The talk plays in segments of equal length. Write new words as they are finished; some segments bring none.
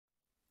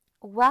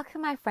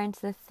Welcome, my friend,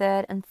 to the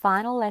third and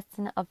final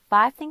lesson of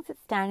 5 things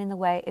that stand in the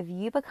way of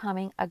you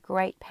becoming a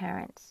great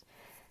parent.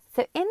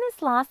 So in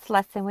this last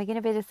lesson, we're going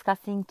to be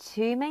discussing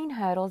 2 main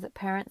hurdles that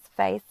parents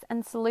face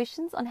and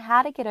solutions on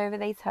how to get over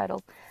these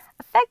hurdles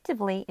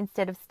effectively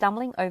instead of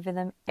stumbling over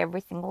them every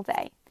single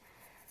day.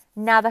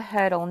 Now the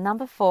hurdle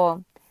number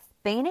 4,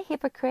 being a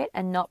hypocrite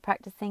and not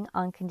practicing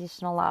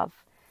unconditional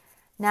love.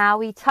 Now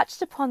we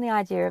touched upon the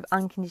idea of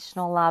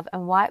unconditional love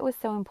and why it was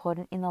so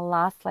important in the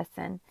last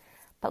lesson.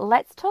 But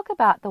let's talk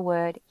about the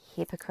word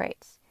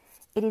hypocrite.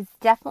 It is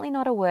definitely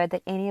not a word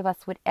that any of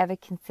us would ever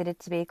consider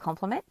to be a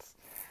compliment.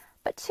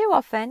 But too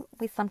often,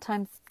 we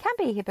sometimes can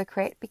be a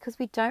hypocrite because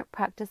we don't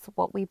practice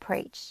what we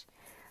preach.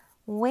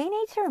 We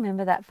need to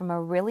remember that from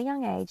a really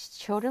young age,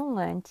 children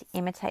learn to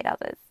imitate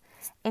others.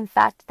 In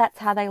fact, that's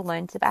how they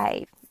learn to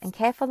behave and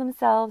care for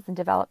themselves and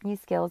develop new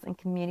skills and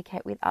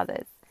communicate with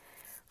others.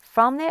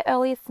 From their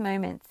earliest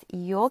moments,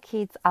 your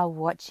kids are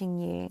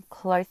watching you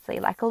closely,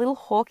 like a little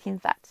hawk in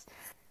fact,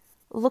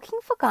 looking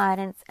for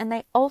guidance, and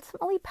they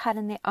ultimately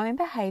pattern their own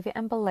behavior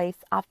and beliefs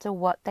after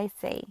what they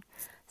see.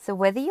 So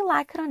whether you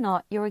like it or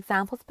not, your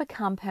examples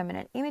become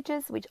permanent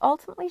images which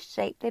ultimately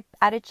shape their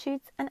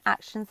attitudes and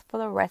actions for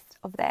the rest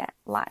of their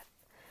life.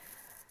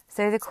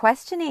 So the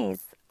question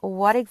is,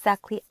 what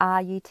exactly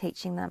are you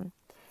teaching them?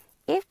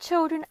 If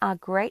children are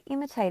great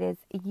imitators,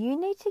 you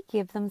need to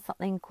give them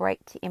something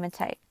great to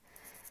imitate.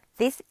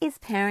 This is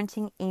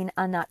parenting in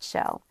a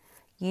nutshell.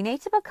 You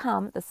need to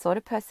become the sort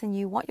of person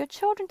you want your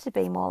children to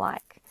be more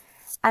like.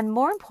 And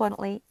more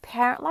importantly,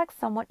 parent like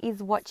someone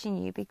is watching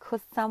you, because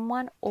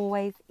someone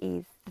always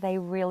is. They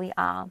really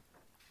are.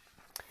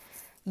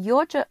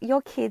 Your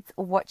kids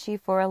watch you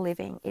for a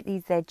living. It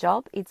is their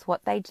job. It's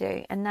what they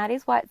do. And that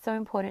is why it's so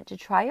important to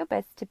try your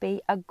best to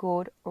be a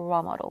good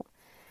role model.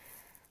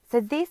 So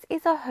this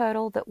is a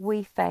hurdle that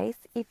we face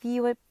if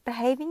you are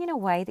behaving in a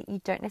way that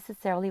you don't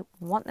necessarily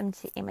want them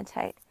to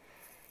imitate.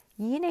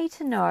 You need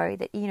to know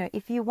that,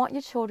 if you want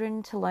your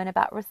children to learn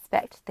about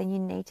respect, then you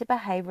need to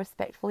behave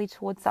respectfully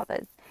towards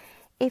others.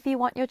 If you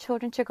want your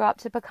children to grow up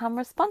to become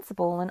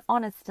responsible and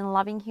honest and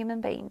loving human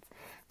beings,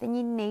 then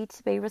you need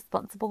to be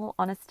responsible,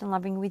 honest and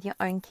loving with your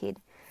own kid.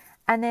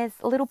 And there's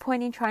a little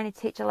point in trying to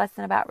teach a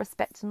lesson about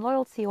respect and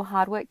loyalty or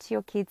hard work to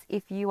your kids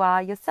if you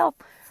are yourself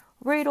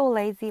rude or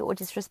lazy or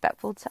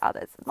disrespectful to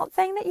others. I'm not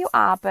saying that you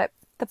are, but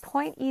the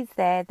point is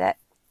there that,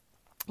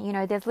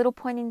 there's little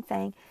point in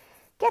saying,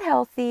 get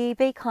healthy,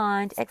 be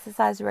kind,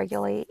 exercise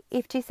regularly,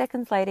 if 2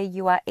 seconds later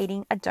you are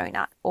eating a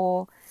donut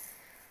or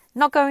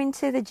not going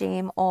to the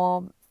gym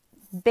or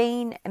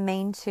being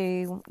mean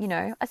to,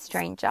 a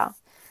stranger.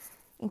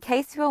 In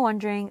case you were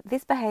wondering,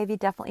 this behavior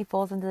definitely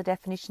falls under the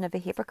definition of a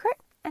hypocrite,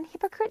 and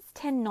hypocrites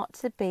tend not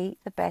to be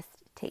the best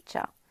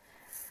teacher.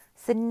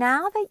 So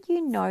now that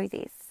you know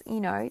this,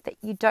 that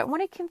you don't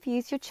want to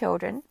confuse your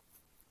children,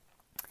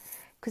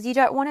 because you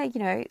don't want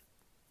to,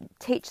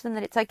 teach them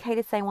that it's okay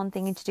to say one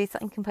thing and to do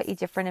something completely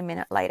different a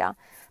minute later.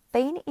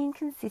 Being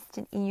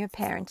inconsistent in your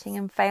parenting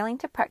and failing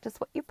to practice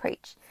what you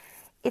preach,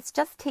 it's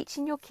just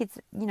teaching your kids,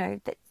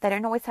 that they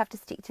don't always have to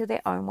stick to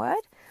their own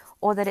word,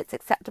 or that it's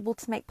acceptable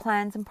to make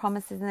plans and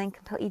promises and then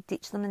completely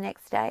ditch them the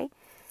next day.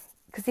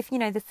 Because if,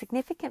 the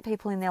significant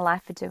people in their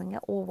life are doing it,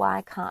 well,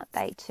 why can't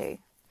they too?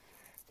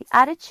 The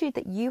attitude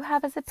that you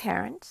have as a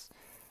parent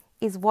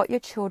is what your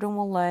children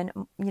will learn,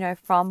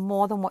 from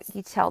more than what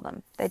you tell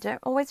them. They don't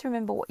always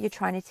remember what you're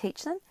trying to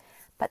teach them,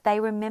 but they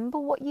remember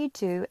what you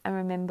do and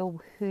remember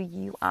who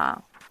you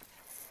are.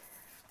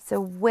 So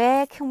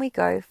where can we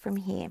go from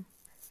here?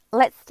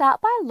 Let's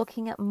start by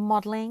looking at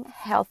modeling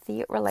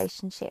healthy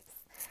relationships.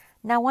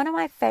 Now, one of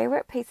my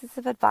favorite pieces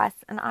of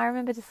advice, and I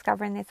remember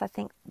discovering this, I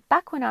think,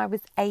 back when I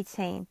was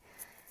 18,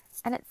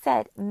 and it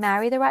said,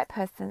 marry the right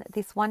person.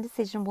 This one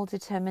decision will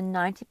determine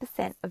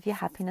 90% of your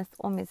happiness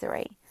or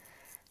misery.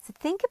 So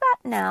think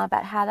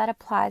about how that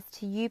applies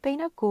to you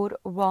being a good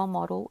role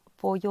model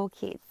for your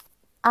kids.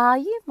 Are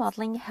you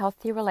modeling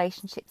healthy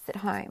relationships at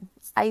home?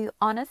 Are you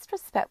honest,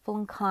 respectful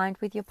and kind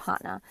with your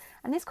partner?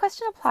 And this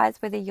question applies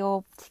whether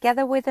you're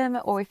together with them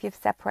or if you've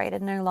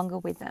separated, no longer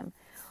with them.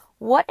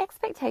 What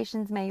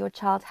expectations may your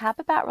child have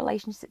about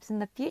relationships in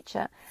the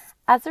future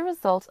as a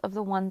result of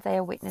the ones they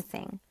are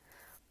witnessing?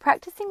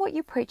 Practicing what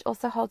you preach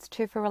also holds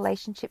true for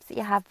relationships that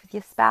you have with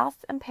your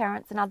spouse and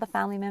parents and other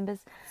family members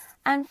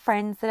and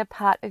friends that are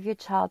part of your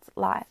child's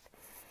life.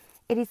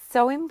 It is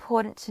so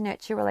important to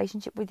nurture your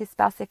relationship with your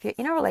spouse if you're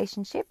in a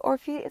relationship, or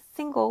if you're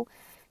single,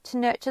 to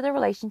nurture the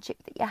relationship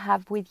that you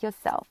have with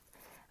yourself.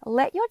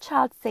 Let your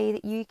child see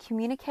that you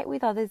communicate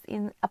with others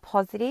in a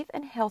positive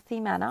and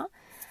healthy manner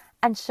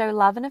and show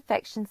love and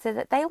affection, so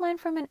that they learn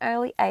from an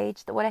early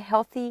age that what a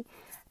healthy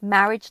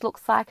marriage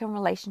looks like and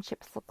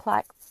relationships look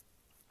like,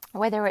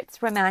 whether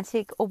it's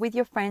romantic or with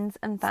your friends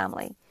and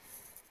family.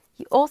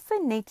 You also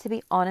need to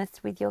be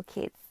honest with your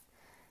kids.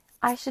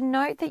 I should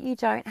note that you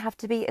don't have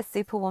to be a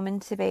superwoman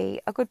to be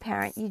a good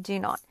parent. You do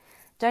not.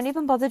 Don't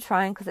even bother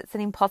trying, because it's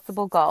an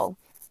impossible goal.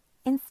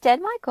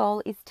 Instead, my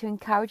goal is to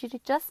encourage you to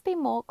just be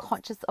more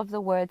conscious of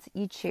the words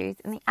you choose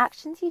and the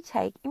actions you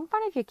take in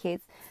front of your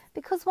kids,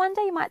 because one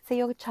day you might see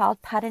your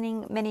child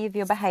patterning many of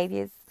your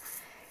behaviors.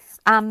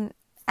 And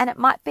it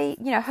might be,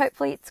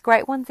 hopefully it's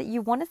great ones that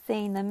you want to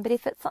see in them, but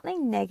if it's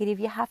something negative,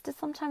 you have to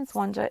sometimes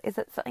wonder, is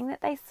it something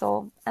that they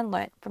saw and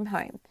learnt from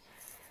home?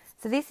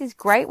 So this is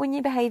great when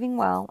you're behaving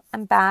well,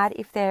 and bad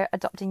if they're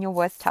adopting your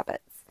worst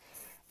habits.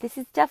 This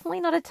is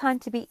definitely not a time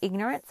to be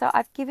ignorant, so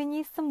I've given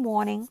you some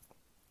warning.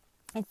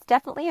 It's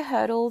definitely a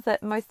hurdle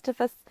that most of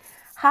us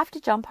have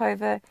to jump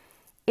over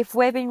if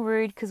we're being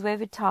rude because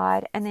we're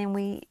tired, and then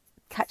we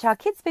catch our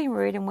kids being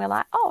rude and we're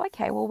like, oh,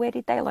 okay, well, where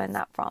did they learn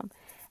that from?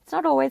 It's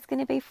not always going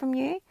to be from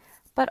you,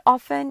 but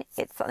often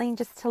it's something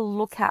just to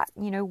look at.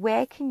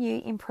 Where can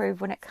you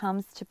improve when it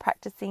comes to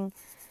practicing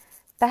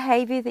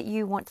behavior that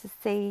you want to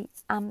see,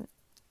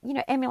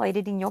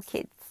 emulated in your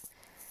kids?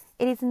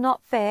 It is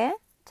not fair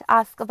to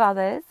ask of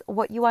others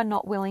what you are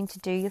not willing to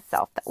do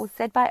yourself. That was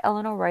said by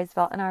Eleanor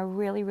Roosevelt, and I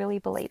really, really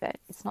believe it.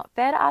 It's not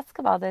fair to ask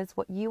of others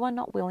what you are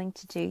not willing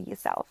to do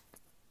yourself.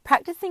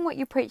 Practicing what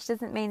you preach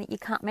doesn't mean that you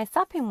can't mess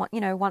up in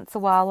once a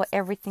while or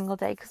every single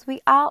day, because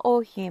we are all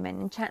human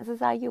and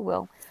chances are you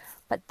will.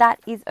 But that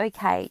is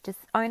okay. Just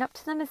own up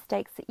to the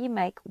mistakes that you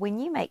make when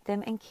you make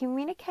them and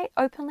communicate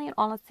openly and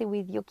honestly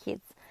with your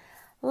kids.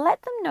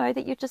 Let them know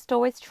that you're just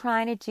always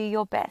trying to do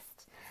your best.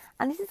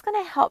 And this is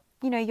going to help,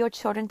 your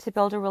children to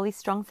build a really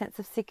strong sense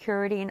of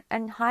security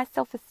and high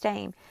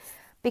self-esteem,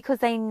 because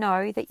they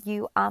know that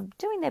you are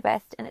doing their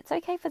best, and it's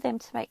okay for them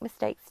to make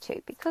mistakes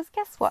too, because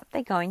guess what?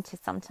 They're going to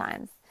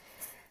sometimes.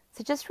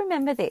 So just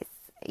remember this.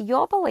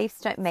 Your beliefs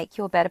don't make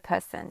you a better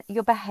person.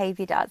 Your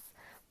behavior does.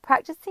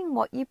 Practicing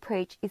what you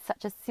preach is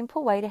such a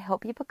simple way to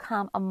help you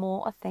become a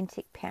more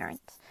authentic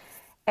parent.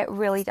 It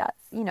really does,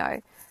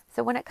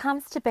 So when it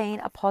comes to being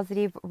a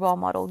positive role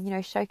model,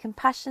 show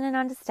compassion and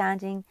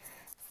understanding,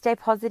 stay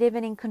positive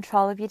and in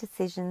control of your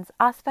decisions,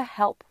 ask for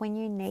help when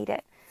you need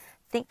it,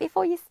 think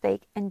before you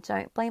speak, and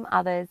don't blame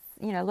others.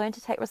 Learn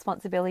to take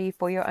responsibility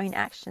for your own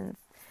actions.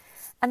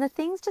 And the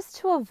things just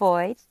to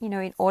avoid,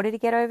 in order to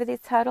get over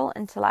this hurdle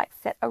and to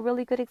set a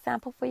really good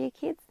example for your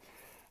kids,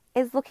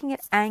 is looking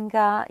at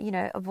anger,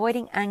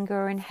 avoiding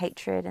anger and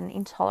hatred and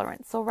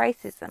intolerance or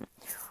racism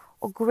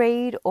or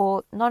greed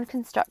or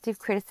non-constructive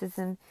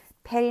criticism,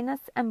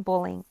 pettiness and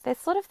bullying. They're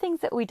sort of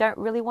things that we don't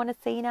really want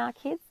to see in our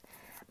kids.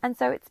 And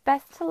so it's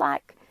best to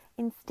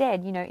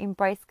instead,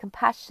 embrace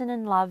compassion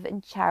and love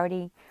and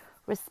charity,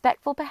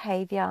 respectful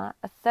behavior,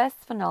 a thirst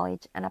for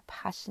knowledge, and a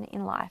passion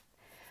in life.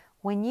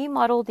 When you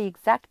model the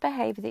exact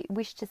behavior that you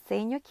wish to see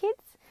in your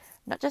kids,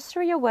 not just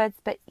through your words,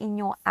 but in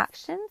your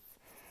actions,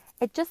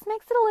 it just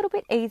makes it a little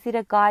bit easier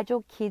to guide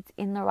your kids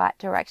in the right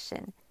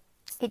direction.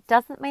 It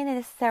doesn't mean they're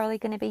necessarily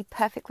going to be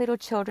perfect little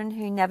children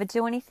who never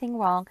do anything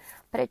wrong,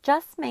 but it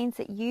just means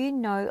that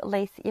at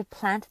least that you've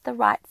planted the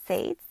right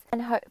seeds,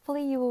 and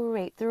hopefully you will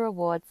reap the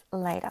rewards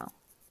later.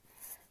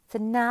 So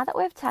now that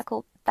we've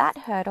tackled that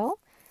hurdle,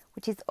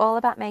 which is all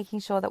about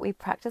making sure that we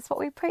practice what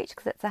we preach,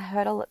 because it's a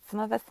hurdle that some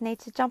of us need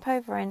to jump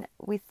over and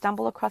we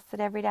stumble across it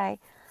every day,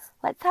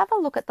 let's have a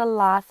look at the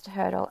last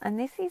hurdle, and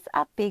this is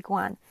a big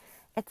one.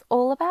 It's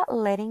all about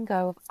letting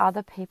go of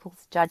other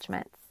people's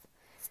judgments.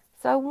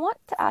 So I want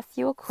to ask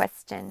you a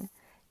question.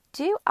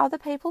 Do other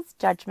people's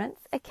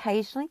judgments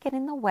occasionally get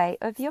in the way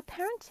of your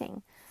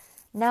parenting?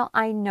 Now,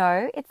 I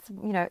know it's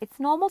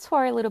normal to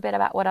worry a little bit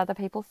about what other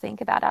people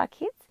think about our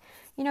kids.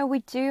 We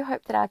do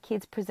hope that our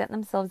kids present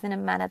themselves in a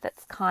manner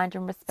that's kind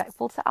and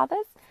respectful to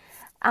others.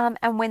 And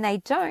when they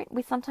don't,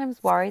 we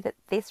sometimes worry that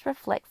this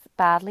reflects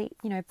badly,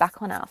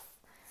 back on us.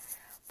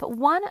 But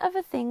one of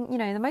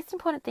the most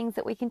important things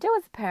that we can do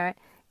as a parent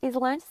is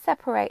learn to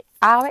separate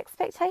our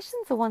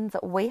expectations, the ones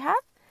that we have,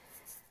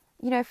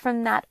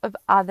 from that of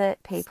other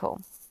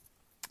people.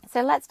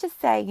 So let's just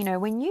say,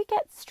 when you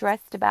get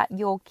stressed about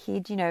your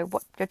kid,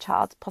 what your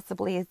child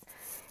possibly is,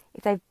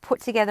 if they've put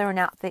together an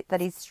outfit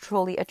that is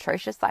truly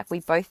atrocious, like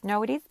we both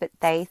know it is, but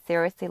they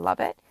seriously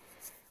love it,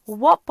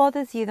 what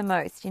bothers you the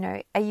most?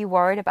 Are you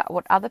worried about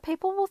what other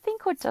people will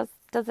think, or does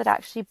it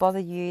actually bother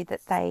you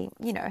that they,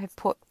 have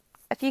put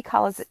a few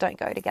colours that don't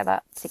go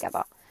together?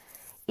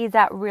 Is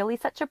that really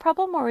such a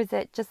problem, or is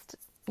it just,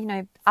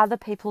 other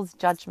people's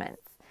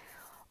judgments?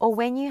 Or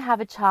when you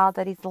have a child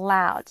that is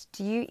loud,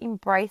 do you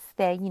embrace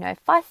their,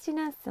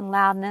 feistiness and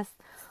loudness,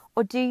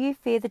 or do you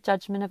fear the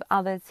judgment of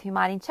others who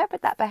might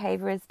interpret that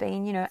behaviour as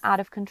being, out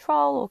of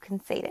control or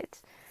conceited?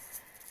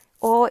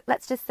 Or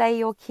let's just say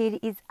your kid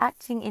is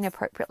acting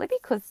inappropriately,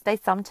 because they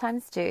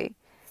sometimes do.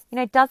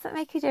 Does it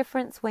make a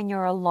difference when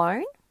you're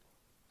alone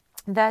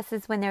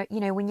versus when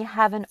when you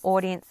have an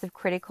audience of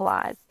critical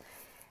eyes?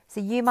 So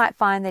you might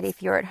find that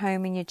if you're at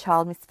home and your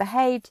child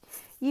misbehaved,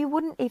 you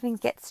wouldn't even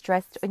get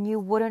stressed and you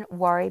wouldn't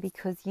worry,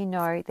 because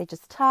they're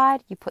just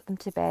tired, you put them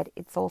to bed,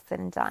 it's all said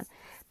and done.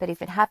 But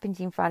if it happened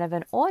in front of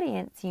an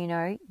audience,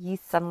 you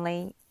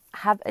suddenly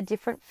have a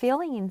different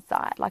feeling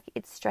inside, like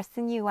it's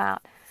stressing you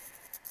out.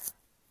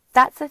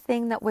 That's a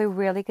thing that we're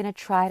really going to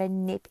try to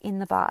nip in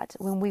the bud.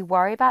 When we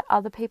worry about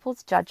other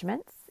people's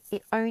judgments,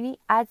 it only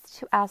adds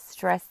to our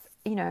stress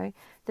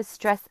the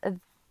stress of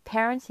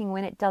parenting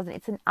when it doesn't.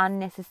 It's an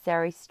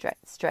unnecessary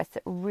stress.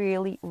 It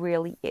really,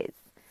 really is.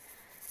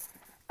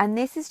 And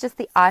this is just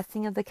the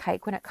icing of the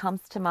cake when it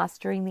comes to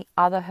mastering the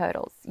other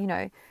hurdles,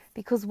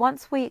 because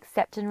once we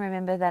accept and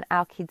remember that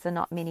our kids are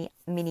not mini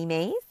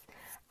me's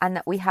and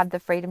that we have the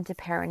freedom to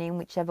parent in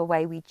whichever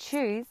way we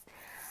choose,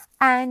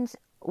 and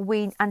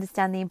we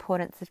understand the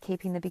importance of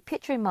keeping the big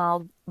picture in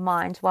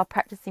mind while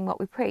practicing what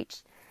we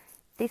preach,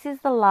 this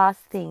is the last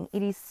thing.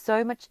 It is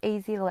so much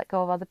easier to let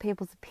go of other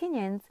people's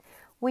opinions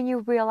when you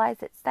realize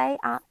that they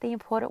aren't the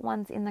important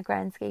ones in the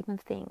grand scheme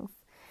of things.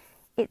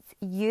 It's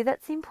you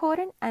that's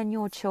important and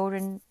your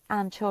children's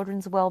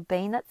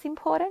well-being that's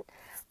important.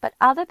 But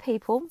other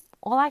people,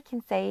 all I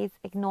can say is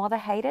ignore the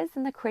haters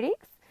and the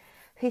critics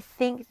who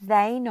think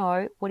they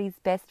know what is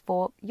best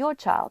for your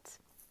child.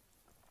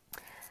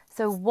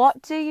 So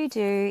what do you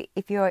do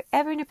if you're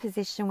ever in a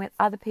position where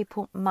other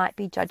people might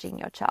be judging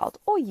your child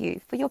or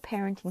you for your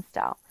parenting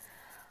style?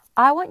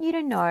 I want you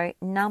to know,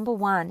 number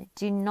one,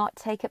 do not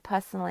take it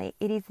personally.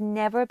 It is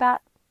never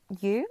about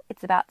you,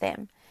 it's about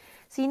them.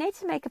 So you need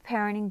to make a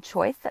parenting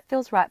choice that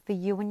feels right for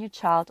you and your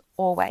child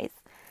always.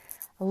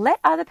 Let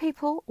other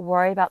people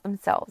worry about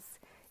themselves.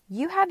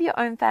 You have your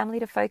own family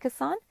to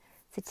focus on,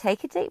 so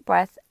take a deep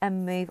breath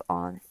and move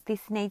on.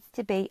 This needs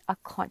to be a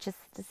conscious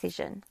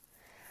decision.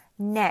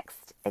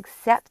 Next,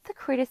 accept the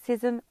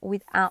criticism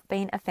without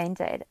being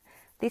offended.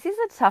 This is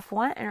a tough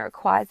one and it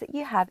requires that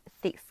you have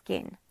thick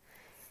skin.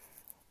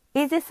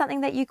 Is this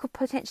something that you could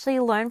potentially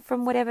learn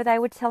from whatever they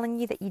were telling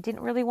you that you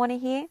didn't really want to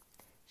hear?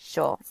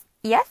 Sure.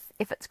 Yes,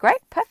 if it's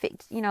great,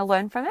 perfect.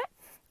 Learn from it.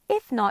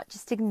 If not,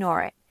 just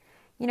ignore it.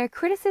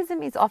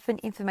 Criticism is often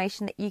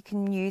information that you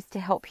can use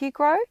to help you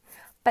grow.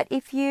 But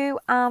if you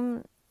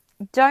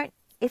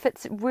if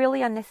it's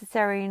really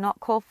unnecessary and not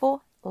called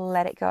for,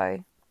 let it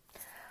go.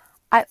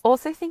 I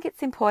also think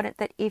it's important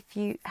that if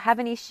you have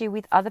an issue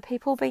with other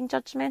people being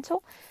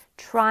judgmental,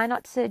 try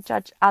not to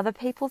judge other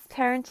people's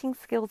parenting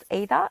skills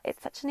either.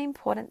 It's such an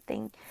important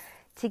thing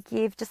to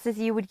give, just as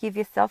you would give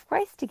yourself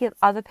grace, to give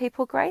other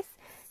people grace,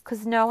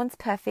 because no one's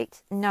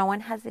perfect. No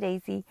one has it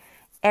easy.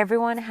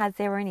 Everyone has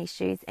their own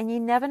issues, and you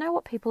never know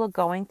what people are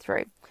going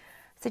through.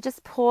 So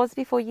just pause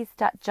before you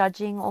start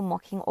judging or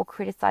mocking or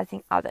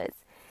criticizing others.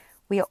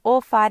 We are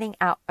all fighting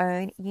our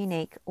own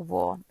unique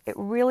war. It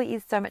really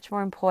is so much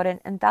more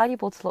important and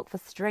valuable to look for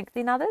strength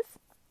in others,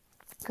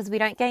 because we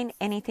don't gain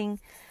anything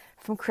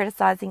from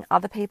criticizing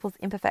other people's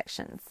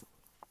imperfections.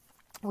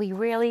 We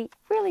really,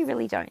 really,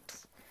 really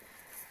don't.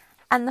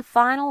 And the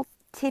final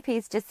tip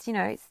is just,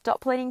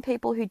 stop letting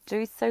people who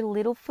do so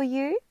little for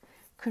you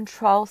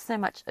control so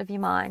much of your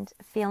mind,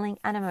 feeling,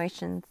 and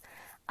emotions.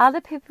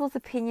 Other people's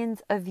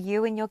opinions of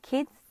you and your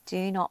kids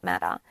do not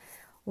matter.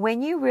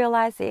 When you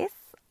realize this,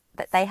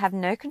 that they have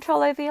no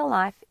control over your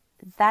life,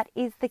 that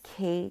is the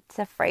key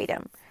to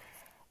freedom.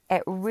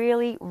 It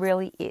really,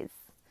 really is.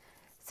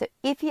 So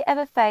if you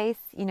ever face,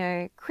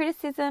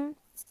 criticism,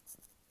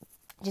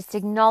 just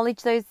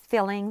acknowledge those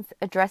feelings,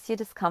 address your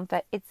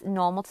discomfort. It's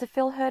normal to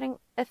feel hurt and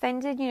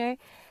offended,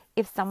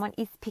 if someone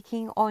is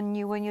picking on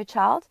you and your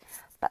child,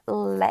 but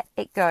let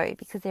it go,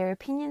 because their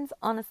opinions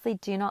honestly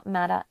do not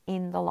matter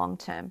in the long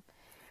term.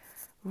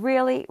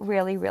 Really,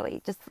 really,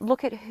 really, just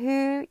look at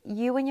who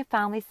you and your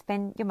family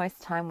spend your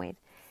most time with.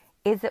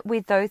 Is it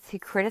with those who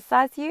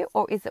criticize you,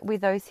 or is it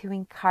with those who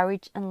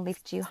encourage and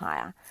lift you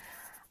higher?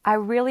 I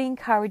really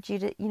encourage you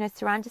to,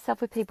 surround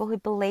yourself with people who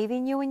believe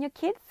in you and your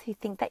kids, who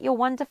think that you're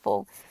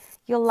wonderful.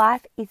 Your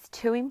life is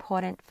too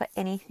important for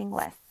anything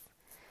less.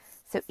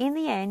 So in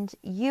the end,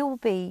 you will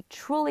be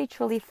truly,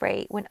 truly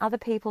free when other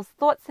people's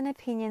thoughts and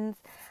opinions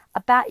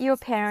about your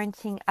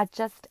parenting are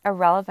just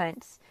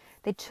irrelevant.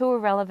 They're too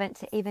irrelevant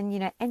to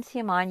even, enter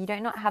your mind. You do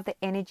not have the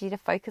energy to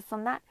focus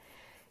on that.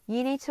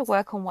 You need to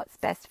work on what's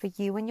best for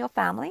you and your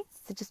family.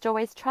 So just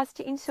always trust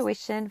your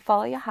intuition,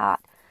 follow your heart.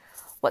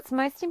 What's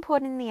most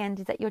important in the end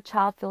is that your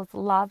child feels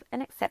loved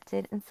and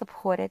accepted and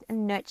supported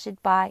and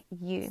nurtured by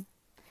you.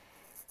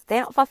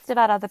 They're not fussed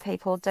about other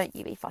people. Don't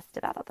you be fussed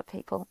about other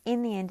people.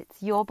 In the end,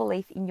 it's your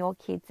belief in your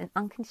kids and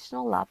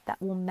unconditional love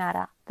that will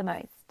matter the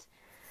most.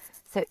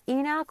 So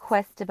in our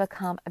quest to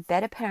become a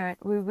better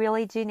parent, we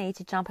really do need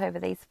to jump over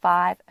these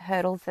 5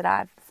 hurdles that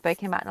I've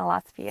spoken about in the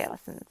last few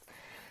lessons,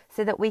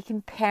 so that we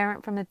can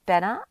parent from a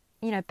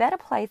better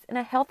place and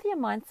a healthier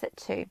mindset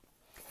too.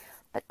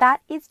 But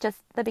that is just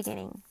the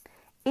beginning.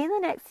 In the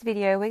next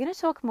video, we're going to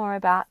talk more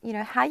about,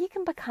 how you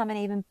can become an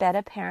even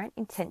better parent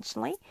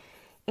intentionally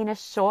in a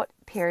short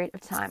period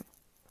of time.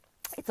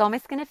 It's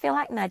almost going to feel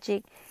like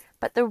magic,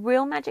 but the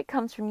real magic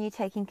comes from you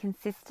taking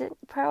consistent,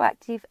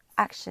 proactive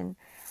action.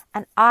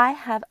 And I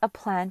have a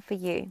plan for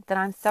you that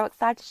I'm so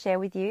excited to share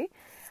with you.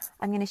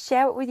 I'm going to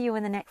share it with you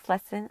in the next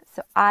lesson,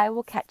 so I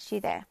will catch you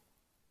there.